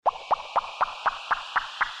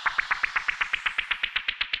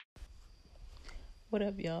What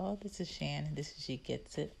up, y'all? This is Shan, and this is She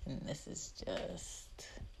Gets It, and this is just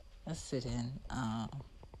a sit-in.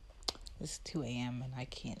 It's 2 a.m. and I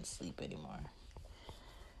can't sleep anymore.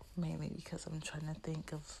 Mainly because I'm trying to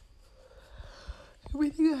think of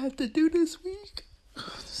everything I have to do this week.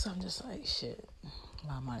 So I'm just like, shit,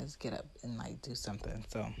 I might as well get up and do something.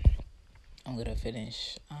 So I'm gonna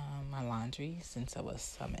finish my laundry since I was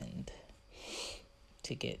summoned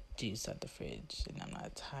to get juice out the fridge, and I'm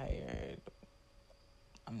not tired.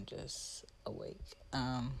 I'm just awake.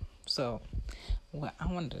 So what I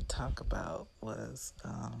wanted to talk about was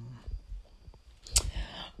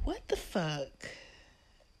what the fuck?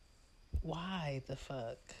 Why the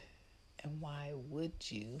fuck? And why would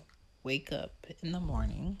you wake up in the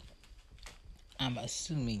morning? I'm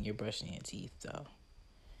assuming you're brushing your teeth though.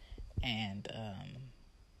 And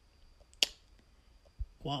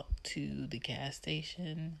walk to the gas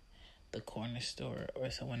station, the corner store,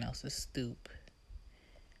 or someone else's stoop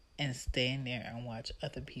and stand there and watch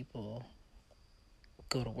other people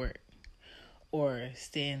go to work, or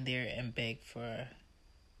stand there and beg for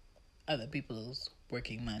other people's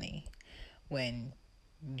working money when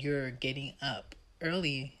you're getting up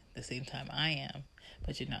early the same time I am,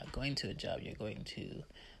 but you're not going to a job. You're going to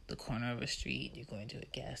the corner of a street, you're going to a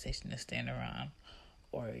gas station to stand around,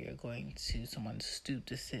 or you're going to someone's stoop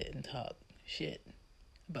to sit and talk shit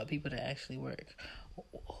about people that actually work.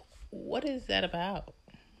 What is that about?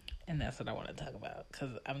 And that's what I want to talk about,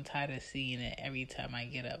 because I'm tired of seeing it every time I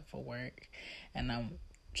get up for work, and I'm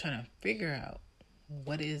trying to figure out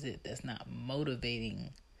what is it that's not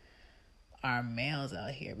motivating our males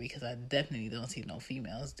out here, because I definitely don't see no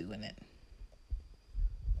females doing it.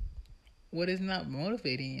 What is not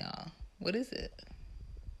motivating y'all? What is it?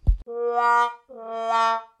 I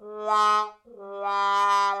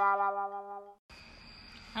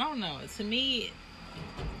don't know. To me,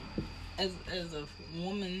 as a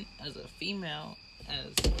woman, as a female,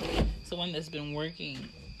 as someone that's been working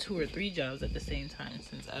 2 or 3 jobs at the same time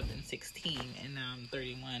since I've been 16 and now I'm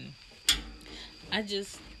 31,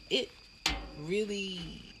 it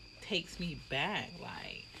really takes me back.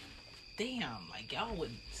 Like, damn, y'all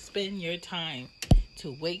would spend your time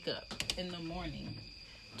to wake up in the morning,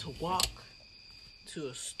 to walk to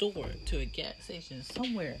a store, to a gas station,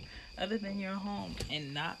 somewhere other than your home,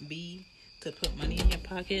 and not be to put money in your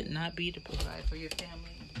pocket, not be to provide for your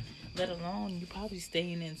family, let alone you probably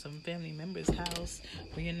staying in some family member's house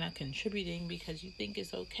where you're not contributing because you think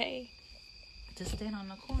it's okay to stand on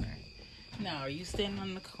the corner. Now, are you standing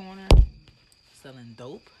on the corner selling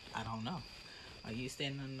dope? I don't know. Are you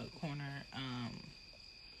standing on the corner,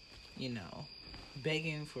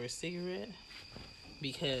 begging for a cigarette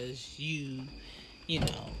because you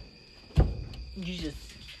just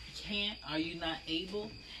can't? Are you not able?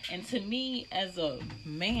 And to me, as a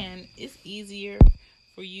man, it's easier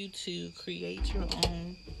for you to create your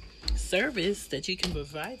own service that you can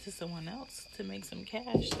provide to someone else to make some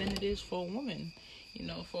cash than it is for a woman.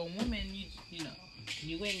 For a woman,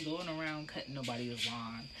 you ain't going around cutting nobody's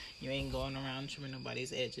lawn. You ain't going around trimming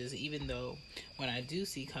nobody's edges. Even though when I do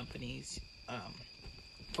see companies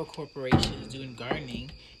for corporations doing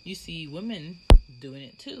gardening, you see women doing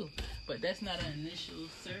it too. But that's not an initial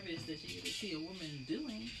service that you're going to see a woman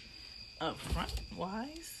doing up front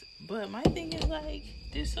wise. But my thing is,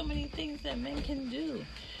 there's so many things that men can do.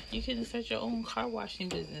 You can start your own car washing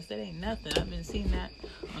business. That ain't nothing. I've been seeing that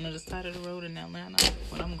on the other side of the road in Atlanta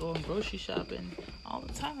when I'm going grocery shopping all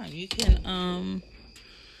the time. You can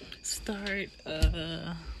start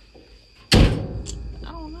I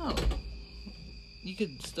don't know. You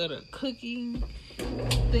could start a cooking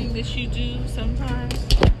thing that you do sometimes.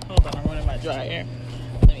 Hold on, I'm running my dryer.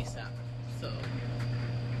 Let me stop. So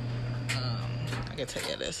I can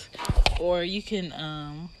tell you this. Or you can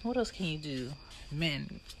what else can you do?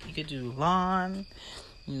 Men, you could do lawn.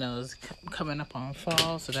 It's coming up on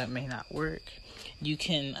fall, so that may not work. You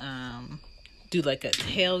can do a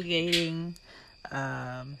tailgating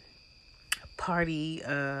party,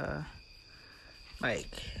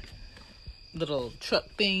 little truck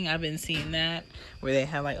thing. I've been seeing that where they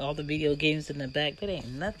have all the video games in the back. That ain't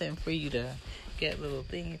nothing for you to get a little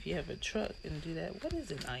thing if you have a truck and do that. What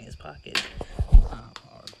is in Ian's pocket?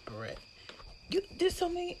 Or Brett. There's so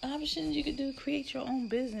many options you could do. Create your own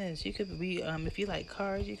business. You could be, if you like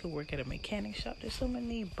cars, you could work at a mechanic shop. There's so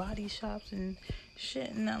many body shops and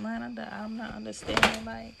shit in Atlanta that I'm not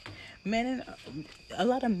understanding. Men, a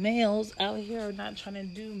lot of males out here are not trying to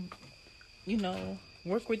do,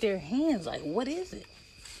 work with their hands. What is it?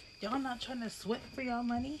 Y'all not trying to sweat for y'all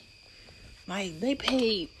money? They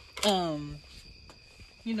paid,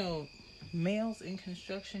 males in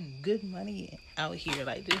construction good money out here.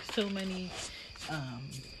 There's so many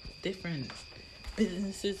different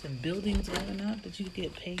businesses and buildings going up that you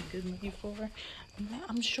get paid good money for.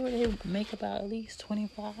 I'm sure they make about at least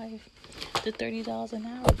 $25 to $30 an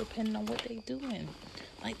hour, depending on what they doing.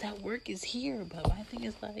 Like, that work is here, but my thing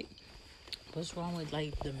is like, what's wrong with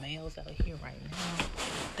like the males out here right now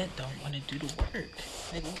that don't want to do the work?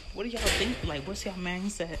 Like, what do y'all think? Like, what's y'all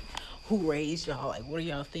mindset? Who raised y'all? Like, what are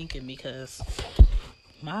y'all thinking? Because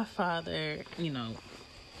my father,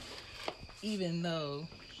 even though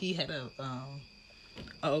he had a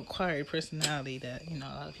acquired personality that a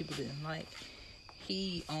lot of people didn't like,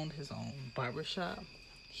 he owned his own barbershop.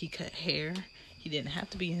 He cut hair. He didn't have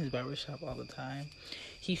to be in his barbershop all the time.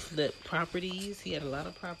 He flipped properties. He had a lot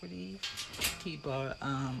of properties. He bought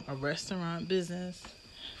a restaurant business,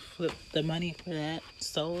 flipped the money for that,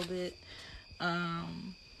 sold it.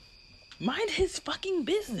 Mind his fucking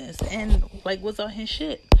business, and like, what's on his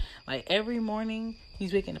shit. Like, every morning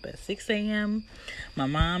he's waking up at 6 a.m. My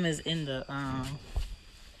mom is in the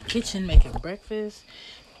kitchen making breakfast.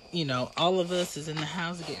 All of us is in the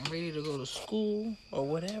house getting ready to go to school or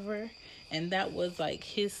whatever. And that was like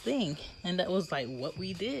his thing. And that was like what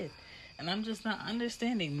we did. And I'm just not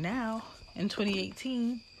understanding now in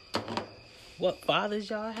 2018 what fathers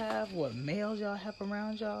y'all have, what males y'all have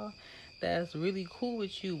around y'all that's really cool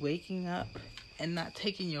with you waking up and not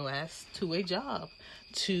taking your ass to a job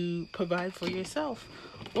to provide for yourself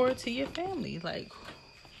or to your family. Like,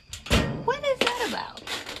 what is that about?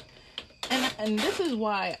 And this is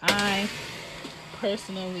why I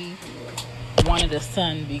personally wanted a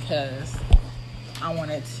son, because I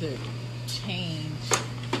wanted to change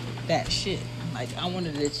that shit. Like, I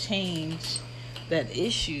wanted to change that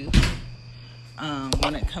issue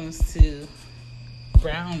when it comes to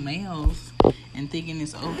brown males and thinking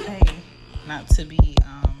it's okay not to be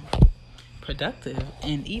productive.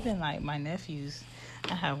 And even like my nephews,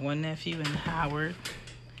 I have one nephew in Howard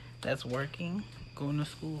that's working, going to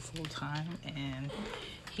school full time, and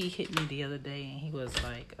he hit me the other day and he was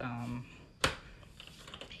like,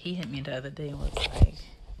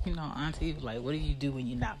 Auntie, like, what do you do when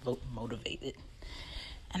you're not motivated?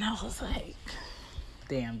 And I was like,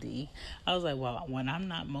 damn, D. I was like, well, when I'm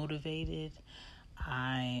not motivated,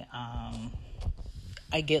 I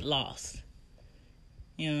get lost.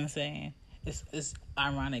 You know what I'm saying? It's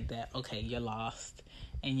ironic that, okay, you're lost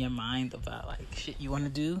in your mind about like shit you want to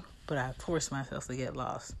do, but I force myself to get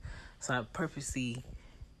lost. So I purposely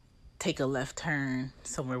take a left turn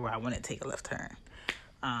somewhere where I want to take a left turn.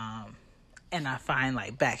 And I find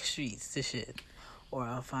like back streets to shit, or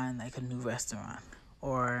I'll find like a new restaurant,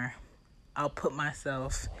 or I'll put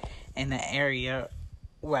myself in an area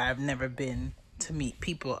where I've never been to meet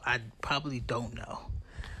people I probably don't know.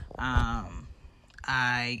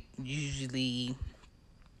 I usually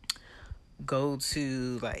go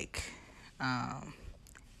to like an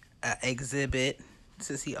exhibit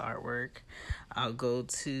to see artwork. I'll go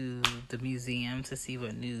to the museum to see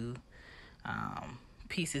what new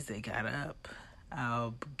pieces they got up.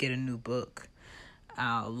 I'll get a new book.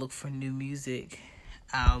 I'll look for new music.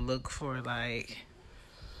 I'll look for like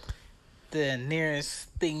the nearest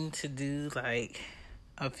thing to do, like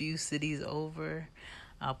a few cities over.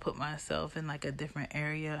 I'll put myself in like a different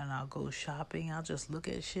area and I'll go shopping. I'll just look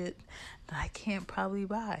at shit that I can't probably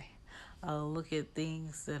buy. I'll look at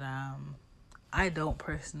things that I don't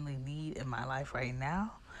personally need in my life right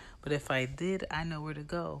now, but if I did, I know where to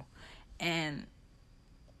go. And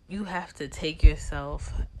you have to take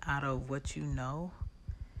yourself out of what you know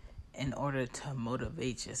in order to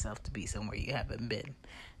motivate yourself to be somewhere you haven't been.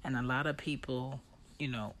 And a lot of people,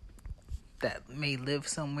 that may live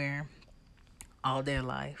somewhere all their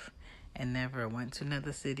life and never went to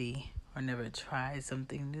another city or never tried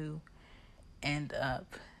something new, end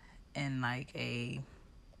up in like a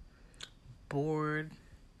bored,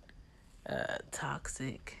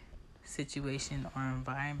 toxic situation or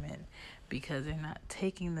environment because they're not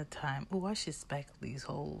taking the time. Oh, I should spackle these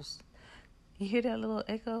holes. You hear that little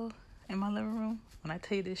echo in my living room? When I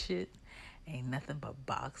tell you this shit ain't nothing but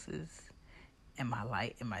boxes and my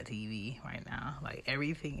light and my TV right now. Like,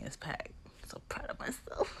 everything is packed. So proud of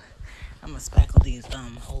myself. I'm gonna spackle these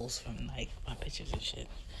holes from like my pictures and shit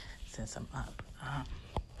since I'm up.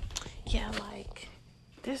 Like,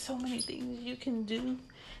 there's so many things you can do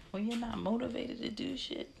when you're not motivated to do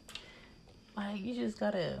shit. Like, you just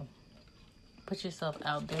gotta put yourself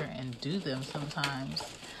out there and do them sometimes.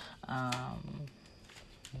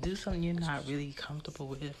 Do something you're not really comfortable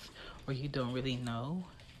with or you don't really know,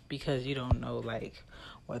 because you don't know like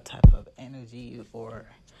what type of energy or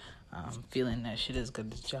feeling that shit is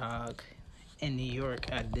good to jog. In New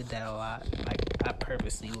York, I did that a lot. Like, I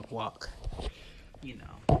purposely would walk, in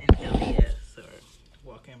LES or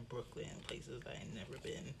walk in Brooklyn, places I ain't never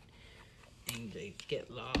been, and they get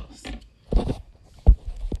lost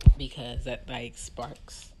because that like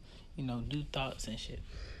sparks, new thoughts and shit.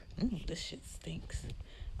 This shit stinks.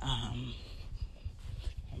 And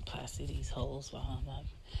plaster these holes while I'm up.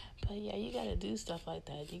 But yeah, you gotta do stuff like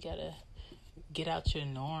that. You gotta get out your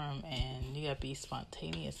norm, and you gotta be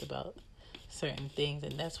spontaneous about certain things,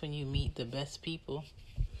 and that's when you meet the best people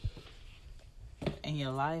in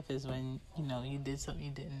your life. Is when you did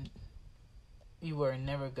something you were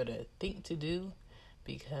never gonna think to do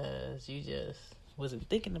because you just wasn't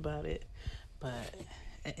thinking about it, but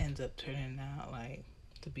it ends up turning out like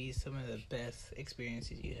to be some of the best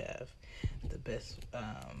experiences you have, the best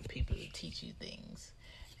people to teach you things.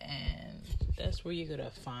 And that's where you're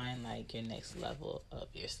gonna find like your next level of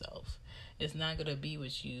yourself. It's not gonna be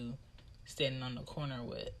with you standing on the corner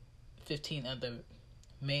with 15 other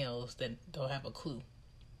males that don't have a clue.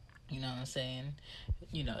 You know what I'm saying?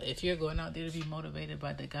 If you're going out there to be motivated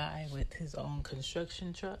by the guy with his own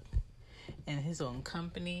construction truck and his own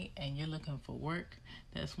company, and you're looking for work,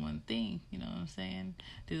 that's one thing. You know what I'm saying?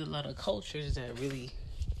 There's a lot of cultures that really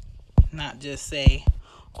not just say,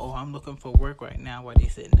 oh, I'm looking for work right now, while they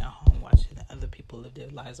sitting at home watching other people live their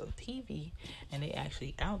lives on TV, and they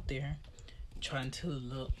actually out there trying to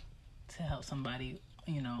look to help somebody,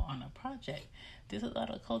 on a project. There's a lot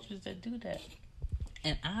of cultures that do that.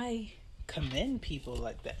 And I commend people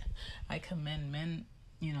like that. I commend men,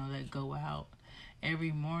 that go out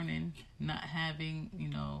every morning not having,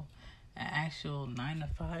 an actual 9 to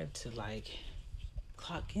 5 to like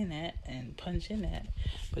clock in at and punch in at,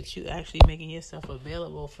 but you actually making yourself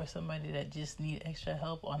available for somebody that just need extra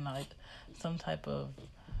help on like some type of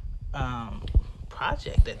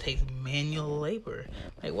project that takes manual labor.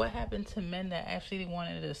 Like, what happened to men that actually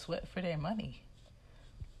wanted to sweat for their money?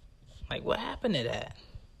 Like, what happened to that?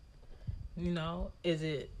 Is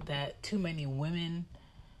it that too many women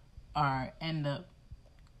are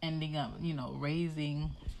ending up,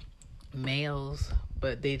 raising males,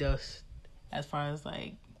 but they just, as far as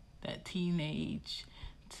like that teenage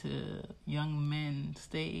to young men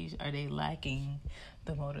stage, are they lacking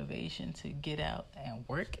the motivation to get out and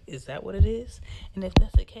work? Is that what it is? And if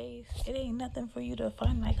that's the case, it ain't nothing for you to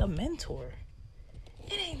find like a mentor.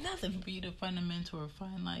 It ain't nothing for you to find a mentor.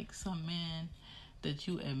 Find like some man that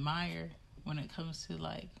you admire when it comes to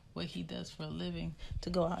like what he does for a living to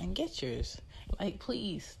go out and get yours. Like,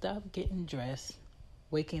 please stop getting dressed,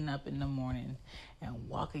 waking up in the morning and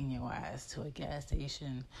walking your ass to a gas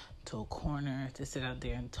station, to a corner to sit out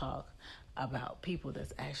there and talk about people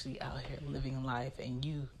that's actually out here living life, and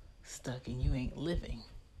you stuck and you ain't living.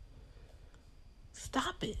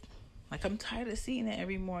 Stop it. Like, I'm tired of seeing it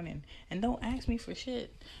every morning. And don't ask me for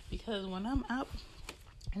shit, because when I'm out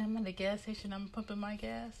and I'm at the gas station, I'm pumping my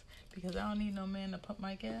gas because I don't need no man to pump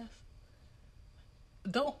my gas.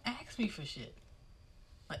 Don't ask me for shit.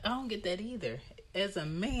 Like, I don't get that either. As a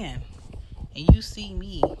man, and you see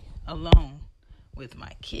me alone with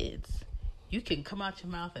my kids, you can come out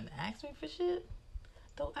your mouth and ask me for shit?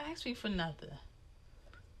 Don't ask me for nothing.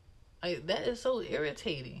 Like, that is so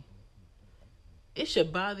irritating. It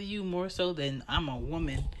should bother you more so than I'm a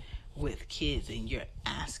woman with kids and you're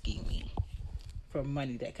asking me for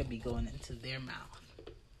money that could be going into their mouth.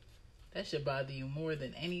 That should bother you more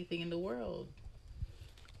than anything in the world.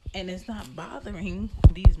 And it's not bothering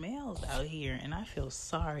these males out here. And I feel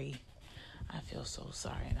sorry. I feel so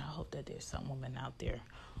sorry. And I hope that there's some woman out there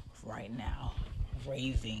right now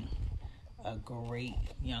raising a great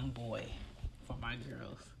young boy for my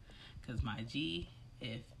girls. Because my G,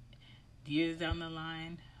 if years down the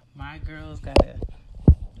line, my girls got to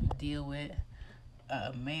deal with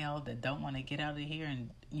a male that don't want to get out of here and,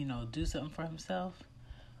 do something for himself,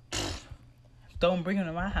 don't bring him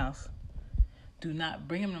to my house. Do not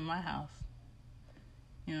bring him to my house.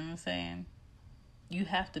 You know what I'm saying? You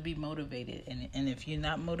have to be motivated. And if you're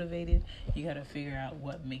not motivated, you got to figure out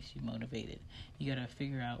what makes you motivated. You got to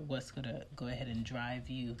figure out what's going to go ahead and drive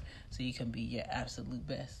you so you can be your absolute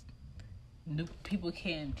best. People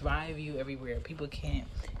can't drive you everywhere. People can't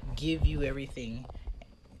give you everything.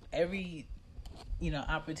 Every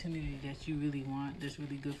opportunity that you really want, that's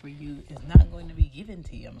really good for you, is not going to be given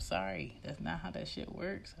to you. I'm sorry. That's not how that shit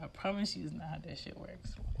works. I promise you it's not how that shit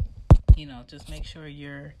works. Just make sure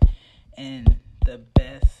you're in the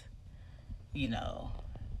best,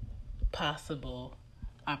 possible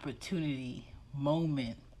opportunity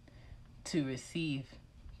moment to receive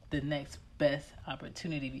the next best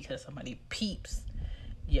opportunity, because somebody peeps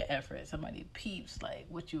your effort. Somebody peeps like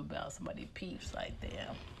what you about. Somebody peeps like,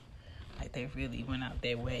 damn, like they really went out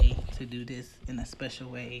their way to do this in a special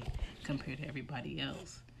way compared to everybody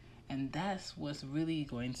else. And that's what's really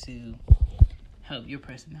going to help your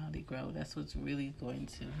personality grow. That's what's really going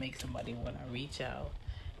to make somebody want to reach out.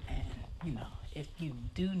 And, if you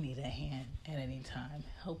do need a hand at any time,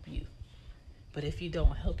 help you. But if you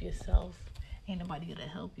don't help yourself, ain't nobody going to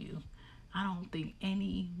help you. I don't think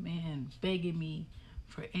any man begging me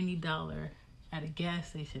for any dollar at a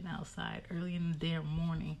gas station outside early in the damn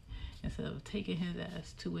morning instead of taking his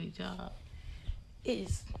ass to a job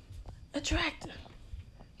is attractive.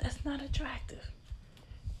 That's not attractive.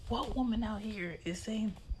 What woman out here is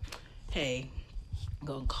saying, hey, I'm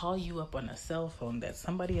going to call you up on a cell phone that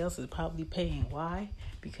somebody else is probably paying. Why?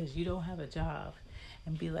 Because you don't have a job.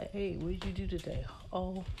 And be like, hey, what did you do today?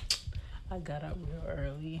 Oh, I got up real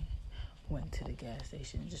early, went to the gas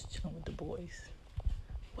station, just chilling with the boys.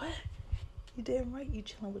 What? You damn right you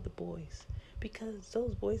chilling with the boys. Because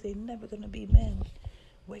those boys ain't never going to be men.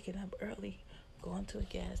 Waking up early, going to a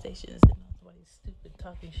gas station and sitting on somebody's stupid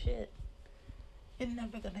talking shit. It's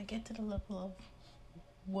never going to get to the level of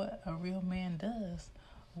what a real man does,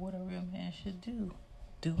 what a real man should do.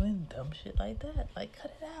 Doing dumb shit like that. Like,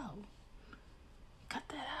 cut it out. Cut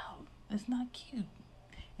that out. It's not cute.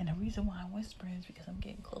 And the reason why I'm whispering is because I'm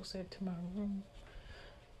getting closer to my room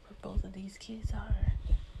where both of these kids are.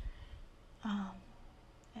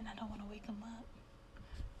 And I don't want to wake them up.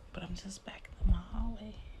 But I'm just back in my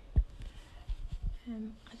hallway.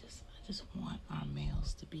 And I just want our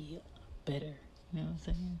males to be better. You know what I'm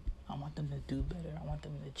saying? I want them to do better. I want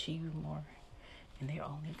them to achieve more. And they're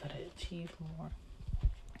only going to achieve more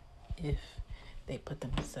if they put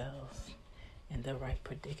themselves in the right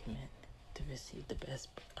predicament to receive the best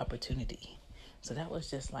opportunity. So that was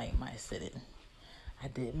just like my sit-in. I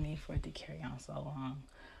didn't mean for it to carry on so long,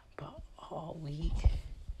 but all week,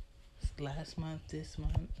 last month, this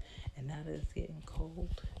month, and now that it's getting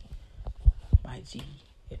cold, my G,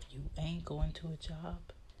 if you ain't going to a job,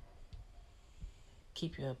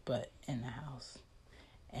 keep your butt in the house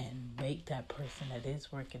and make that person that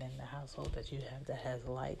is working in the household that you have that has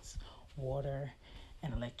lights, water,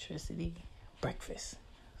 and electricity, breakfast,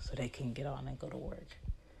 so they can get on and go to work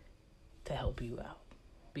to help you out.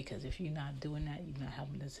 Because if you're not doing that, you're not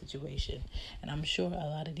helping the situation. And I'm sure a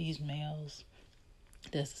lot of these males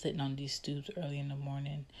that's sitting on these stoops early in the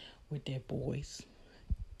morning with their boys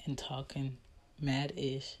and talking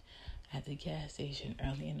mad-ish at the gas station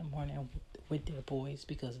early in the morning with their boys,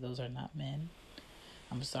 because those are not men.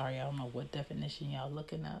 I'm sorry, I don't know what definition y'all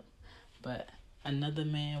looking up, but another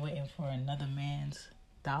man waiting for another man's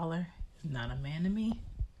dollar is not a man to me.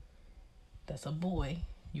 That's a boy.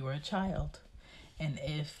 You are a child. And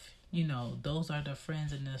if, those are the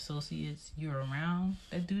friends and the associates you're around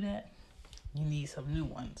that do that, you need some new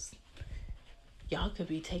ones. Y'all could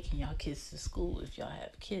be taking y'all kids to school if y'all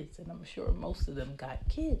have kids, and I'm sure most of them got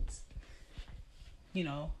kids.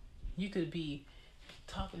 You could be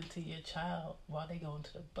talking to your child while they going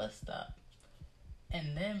to the bus stop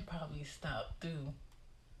and then probably stop through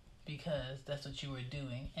because that's what you were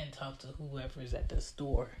doing and talk to whoever's at the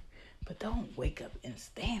store. But don't wake up and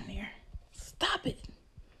stand there. Stop it.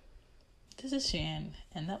 This is Shan,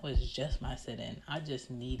 and that was just my sit-in. I just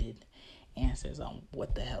needed answers on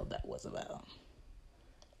what the hell that was about.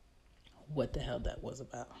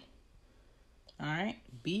 Alright?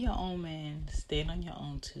 Be your own man. Stand on your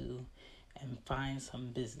own too. And find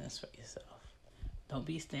some business for yourself. Don't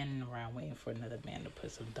be standing around waiting for another man to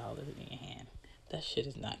put some dollars in your hand. That shit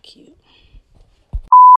is not cute.